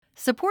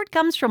Support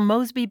comes from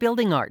Mosby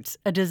Building Arts,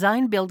 a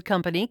design-build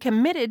company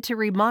committed to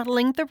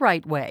remodeling the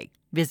right way.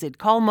 Visit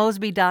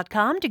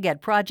callmosby.com to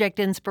get project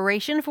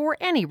inspiration for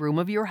any room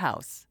of your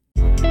house.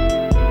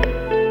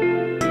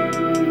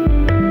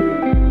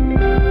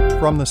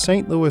 From the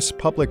St. Louis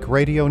Public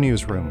Radio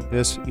Newsroom,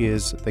 this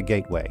is The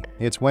Gateway.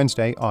 It's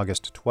Wednesday,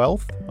 August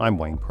 12th. I'm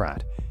Wayne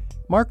Pratt.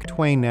 Mark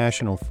Twain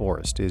National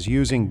Forest is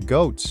using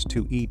goats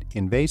to eat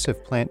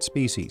invasive plant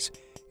species.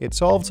 It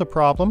solves a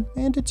problem,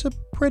 and it's a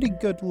pretty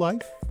good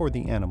life for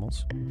the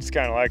animals. It's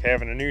kind of like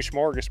having a new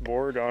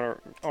smorgasbord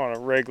on a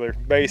regular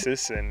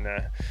basis, and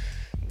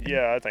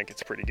I think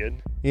it's pretty good.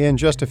 In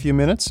just a few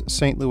minutes,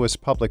 St. Louis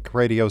Public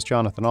Radio's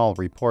Jonathan Ahl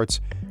reports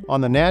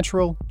on the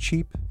natural,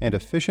 cheap, and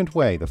efficient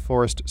way the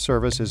Forest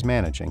Service is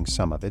managing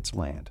some of its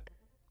land.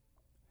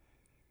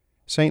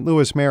 St.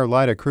 Louis Mayor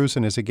Lyda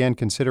Krewson is again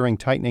considering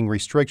tightening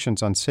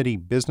restrictions on city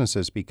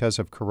businesses because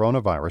of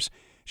coronavirus.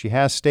 She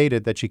has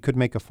stated that she could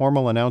make a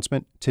formal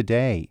announcement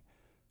today.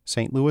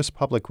 St. Louis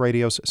Public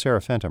Radio's Sarah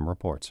Fenton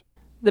reports.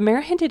 The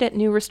mayor hinted at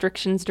new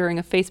restrictions during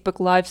a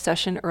Facebook Live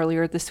session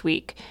earlier this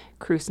week.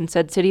 Krewson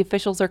said city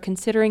officials are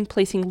considering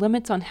placing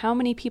limits on how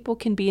many people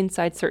can be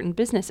inside certain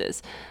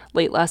businesses.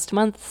 Late last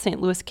month,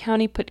 St. Louis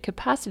County put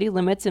capacity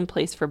limits in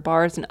place for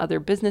bars and other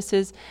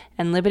businesses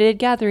and limited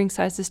gathering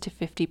sizes to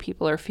 50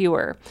 people or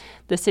fewer.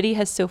 The city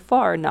has so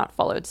far not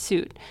followed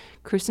suit.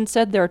 Krewson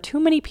said there are too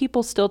many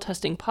people still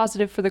testing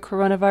positive for the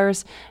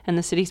coronavirus, and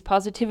the city's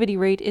positivity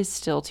rate is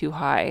still too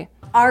high.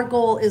 Our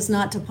goal is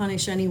not to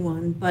punish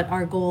anyone, but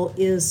our goal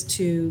is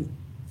to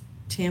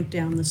tamp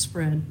down the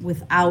spread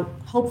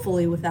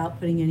hopefully without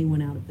putting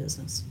anyone out of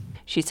business.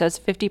 She says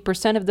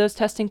 50% of those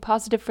testing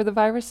positive for the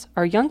virus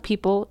are young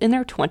people in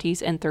their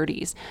 20s and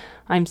 30s.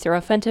 I'm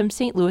Sarah Fenton,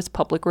 St. Louis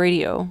Public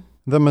Radio.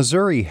 The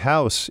Missouri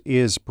House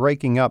is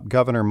breaking up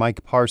Governor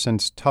Mike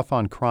Parson's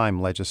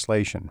tough-on-crime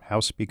legislation.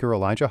 House Speaker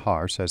Elijah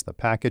Haar says the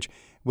package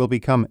will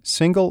become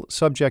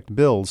single-subject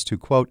bills to,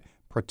 quote,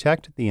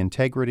 protect the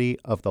integrity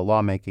of the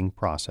lawmaking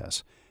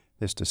process.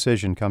 This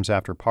decision comes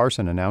after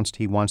Parson announced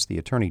he wants the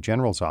Attorney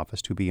General's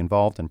office to be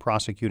involved in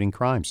prosecuting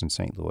crimes in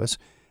St. Louis.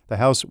 The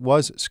House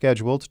was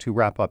scheduled to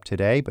wrap up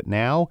today, but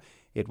now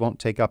it won't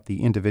take up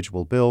the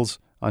individual bills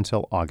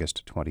until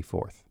August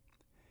 24th.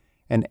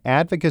 An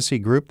advocacy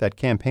group that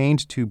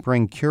campaigned to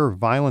bring cure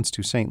violence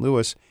to St.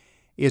 Louis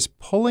is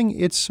pulling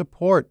its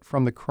support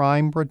from the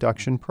crime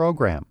reduction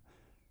program.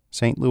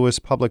 St. Louis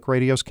Public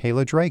Radio's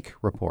Kayla Drake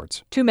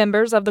reports. 2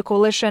 members of the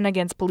Coalition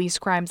Against Police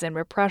Crimes and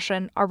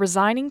Repression are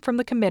resigning from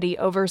the committee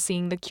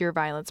overseeing the Cure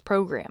Violence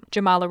program.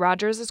 Jamala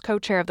Rogers is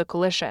co-chair of the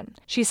coalition.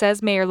 She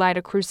says Mayor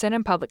Lyda Krewson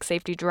and Public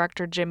Safety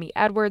Director Jimmy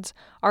Edwards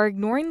are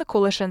ignoring the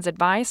coalition's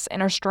advice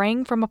and are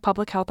straying from a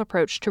public health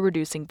approach to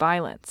reducing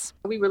violence.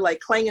 We were like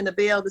clanging the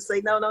bell to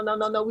say, no,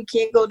 we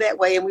can't go that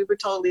way. And we were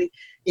totally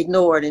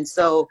ignored. And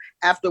so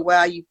after a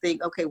while, you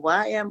think, okay,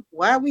 why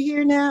are we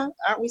here now?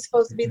 Aren't we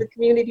supposed to be the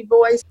community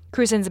voice?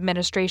 Krewson's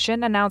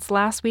administration announced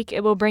last week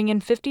it will bring in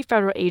 50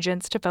 federal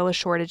agents to fill a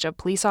shortage of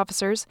police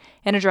officers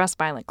and address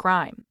violent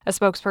crime. A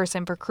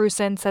spokesperson for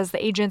Krewson says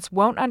the agents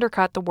won't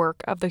undercut the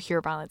work of the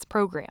Cure Violence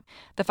program.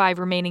 The 5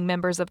 remaining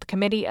members of the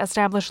committee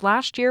established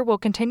last year will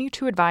continue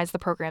to advise the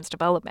program's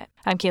development.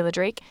 I'm Kayla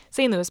Drake,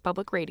 St. Louis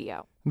Public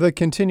Radio. The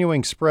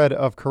continuing spread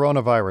of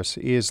coronavirus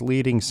is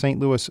leading St.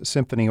 Louis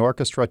Symphony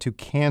Orchestra to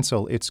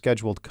cancel its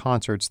scheduled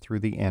concerts through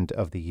the end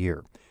of the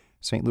year.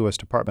 St. Louis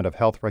Department of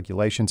Health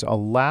regulations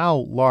allow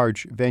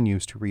large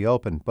venues to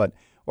reopen, but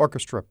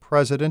orchestra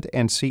president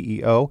and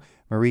CEO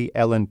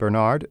Marie-Ellen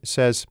Bernard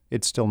says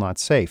it's still not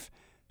safe.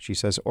 She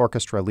says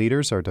orchestra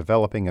leaders are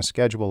developing a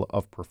schedule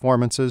of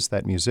performances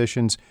that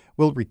musicians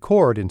will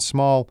record in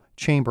small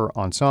chamber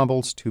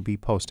ensembles to be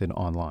posted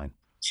online.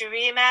 To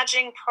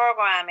reimagine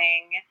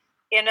programming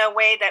in a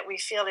way that we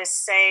feel is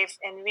safe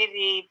and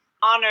really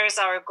honors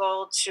our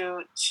goal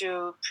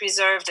to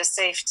preserve the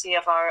safety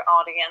of our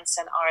audience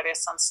and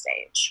artists on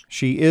stage.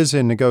 She is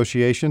in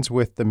negotiations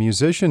with the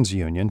Musicians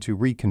Union to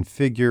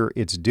reconfigure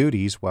its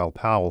duties while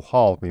Powell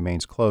Hall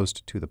remains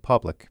closed to the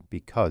public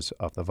because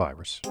of the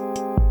virus.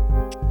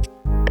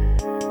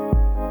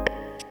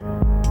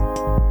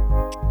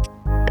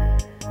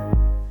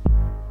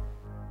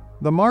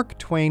 The Mark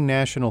Twain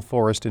National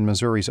Forest in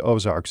Missouri's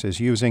Ozarks is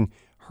using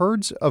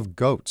herds of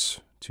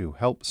goats to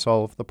help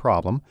solve the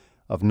problem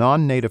of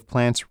non-native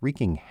plants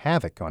wreaking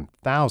havoc on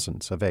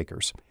thousands of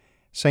acres.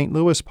 St.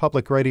 Louis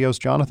Public Radio's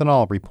Jonathan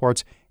Ahl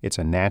reports it's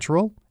a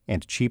natural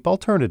and cheap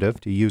alternative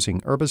to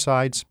using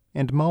herbicides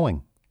and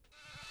mowing.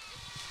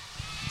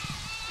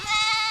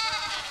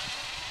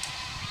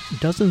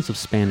 Dozens of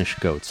Spanish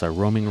goats are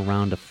roaming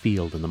around a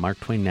field in the Mark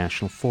Twain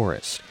National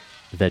Forest.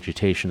 The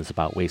vegetation is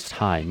about waist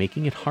high,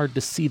 making it hard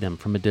to see them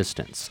from a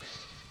distance.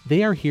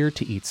 They are here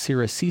to eat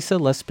Cyracisa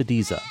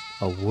lespedeza,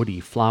 a woody,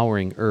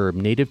 flowering herb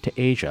native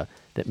to Asia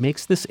that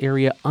makes this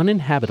area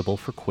uninhabitable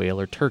for quail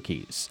or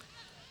turkeys.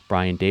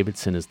 Brian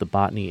Davidson is the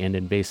Botany and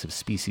Invasive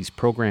Species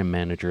Program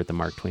Manager at the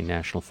Mark Twain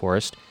National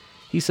Forest.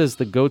 He says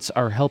the goats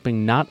are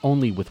helping not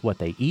only with what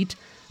they eat,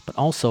 but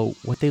also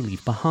what they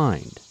leave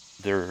behind.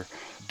 They're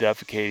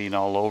defecating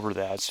all over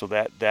that. So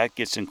that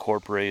gets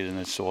incorporated in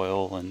the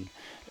soil, and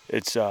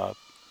it's a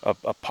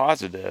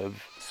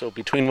positive. So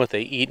between what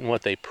they eat and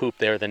what they poop,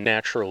 they're the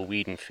natural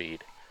weed and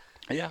feed.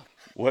 Yeah.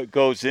 What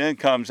goes in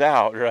comes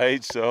out,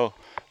 right? So,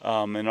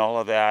 and all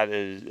of that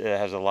it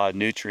has a lot of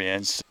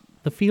nutrients.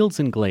 The fields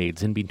and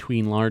glades in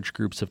between large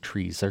groups of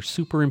trees are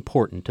super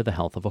important to the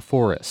health of a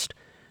forest.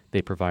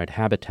 They provide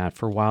habitat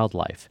for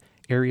wildlife,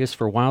 areas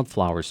for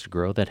wildflowers to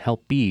grow that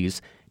help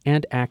bees,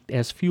 and act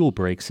as fuel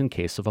breaks in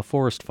case of a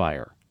forest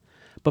fire.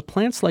 But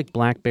plants like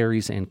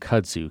blackberries and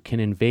kudzu can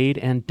invade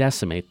and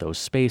decimate those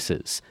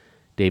spaces.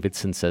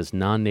 Davidson says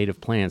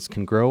non-native plants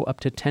can grow up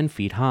to 10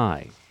 feet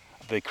high.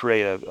 They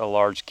create a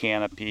large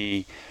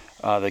canopy,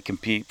 they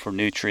compete for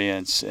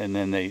nutrients, and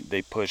then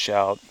they push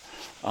out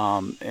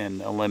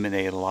and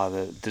eliminate a lot of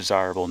the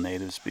desirable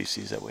native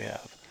species that we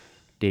have.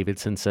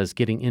 Davidson says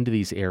getting into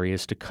these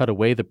areas to cut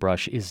away the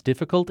brush is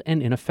difficult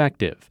and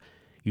ineffective.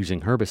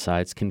 Using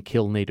herbicides can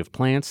kill native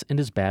plants and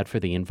is bad for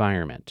the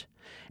environment.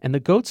 And the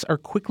goats are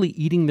quickly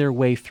eating their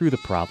way through the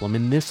problem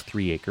in this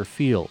 3-acre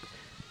field.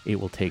 It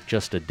will take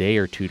just a day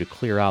or two to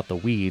clear out the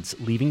weeds,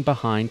 leaving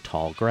behind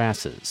tall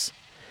grasses.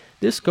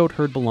 This goat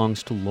herd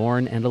belongs to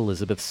Lauren and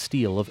Elizabeth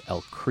Steele of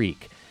Elk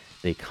Creek.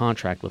 They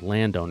contract with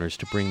landowners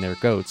to bring their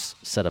goats,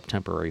 set up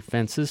temporary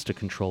fences to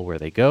control where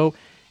they go,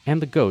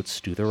 and the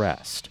goats do the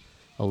rest.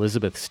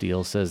 Elizabeth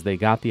Steele says they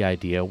got the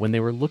idea when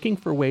they were looking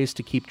for ways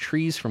to keep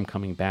trees from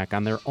coming back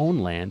on their own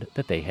land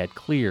that they had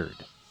cleared.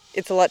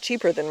 It's a lot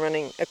cheaper than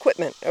running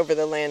equipment over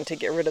the land to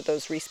get rid of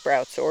those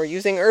resprouts or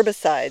using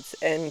herbicides.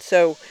 And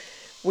so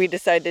we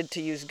decided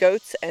to use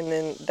goats, and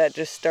then that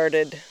just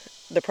started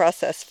the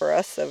process for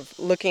us of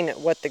looking at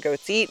what the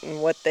goats eat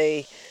and what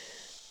they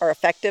are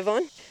effective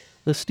on.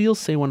 The Steeles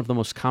say one of the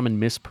most common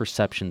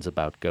misperceptions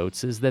about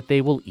goats is that they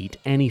will eat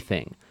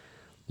anything.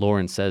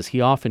 Lauren says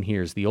he often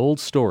hears the old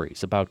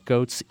stories about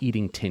goats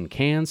eating tin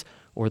cans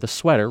or the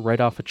sweater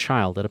right off a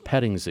child at a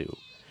petting zoo.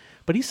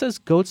 But he says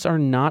goats are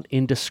not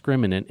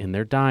indiscriminate in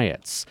their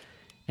diets.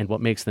 And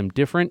what makes them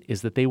different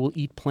is that they will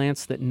eat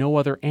plants that no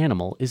other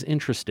animal is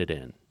interested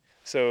in.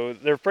 So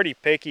they're pretty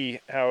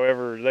picky,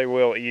 however, they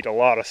will eat a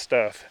lot of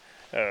stuff,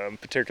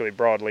 particularly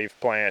broadleaf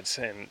plants,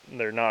 and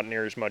they're not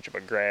near as much of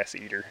a grass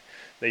eater.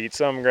 They eat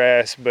some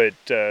grass, but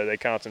they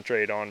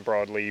concentrate on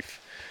broadleaf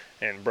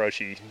and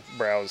brushy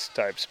browse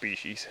type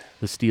species.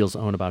 The Steeles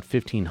own about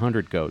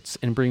 1,500 goats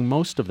and bring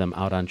most of them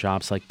out on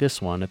jobs like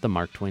this one at the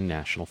Mark Twain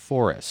National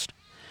Forest.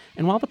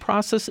 And while the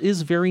process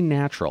is very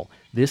natural,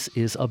 this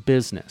is a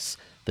business.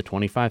 The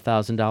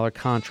 $25,000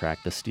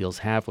 contract the Steeles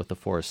have with the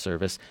Forest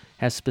Service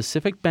has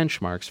specific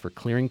benchmarks for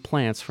clearing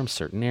plants from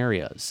certain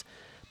areas.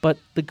 But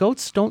the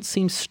goats don't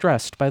seem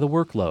stressed by the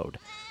workload.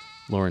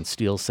 Lauren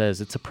Steele says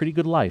it's a pretty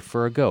good life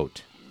for a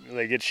goat.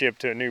 They get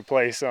shipped to a new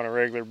place on a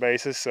regular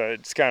basis.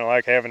 It's kind of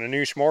like having a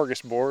new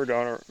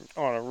smorgasbord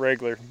on a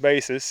regular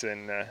basis.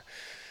 And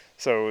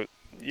so,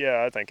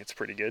 yeah, I think it's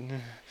pretty good.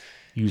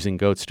 Using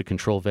goats to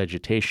control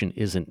vegetation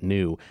isn't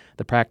new.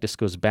 The practice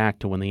goes back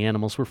to when the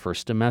animals were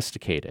first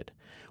domesticated.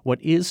 What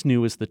is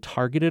new is the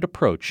targeted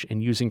approach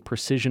and using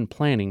precision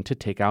planning to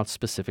take out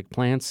specific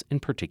plants in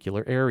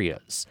particular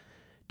areas.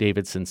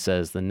 Davidson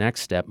says the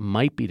next step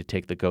might be to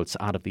take the goats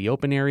out of the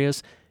open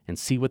areas and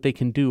see what they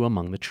can do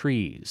among the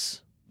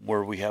trees.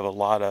 Where we have a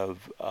lot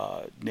of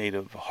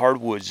native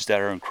hardwoods that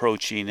are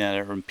encroaching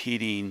and are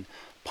impeding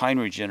pine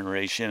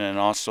regeneration, and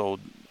also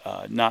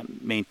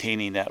not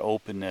maintaining that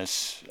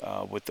openness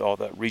with all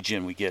that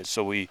regen we get.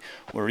 So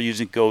we're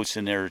using goats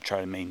in there to try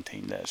to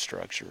maintain that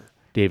structure.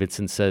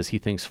 Davidson says he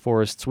thinks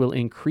forests will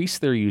increase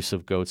their use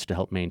of goats to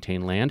help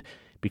maintain land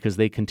because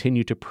they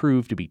continue to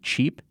prove to be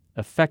cheap,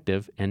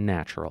 effective, and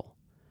natural.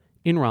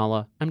 In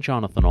Rolla, I'm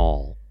Jonathan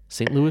Ahl,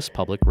 St. Louis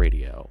Public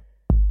Radio.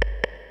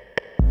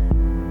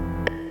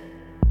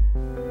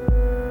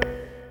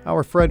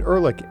 Our Fred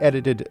Ehrlich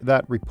edited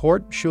that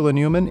report. Shula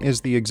Newman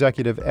is the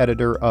executive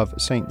editor of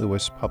St.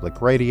 Louis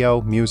Public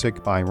Radio,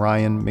 music by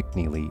Ryan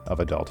McNeely of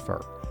Adult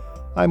Fur.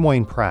 I'm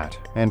Wayne Pratt,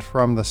 and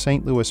from the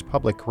St. Louis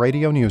Public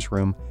Radio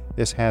newsroom,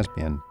 this has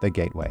been The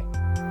Gateway.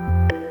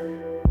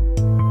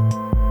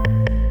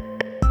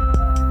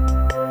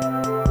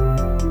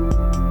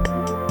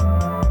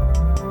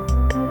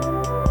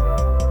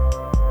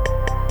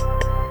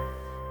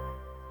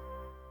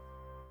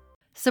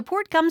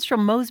 Support comes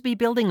from Mosby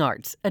Building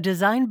Arts, a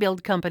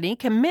design-build company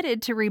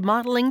committed to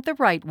remodeling the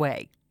right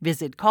way.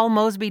 Visit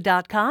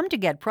callmosby.com to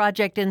get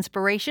project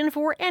inspiration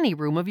for any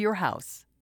room of your house.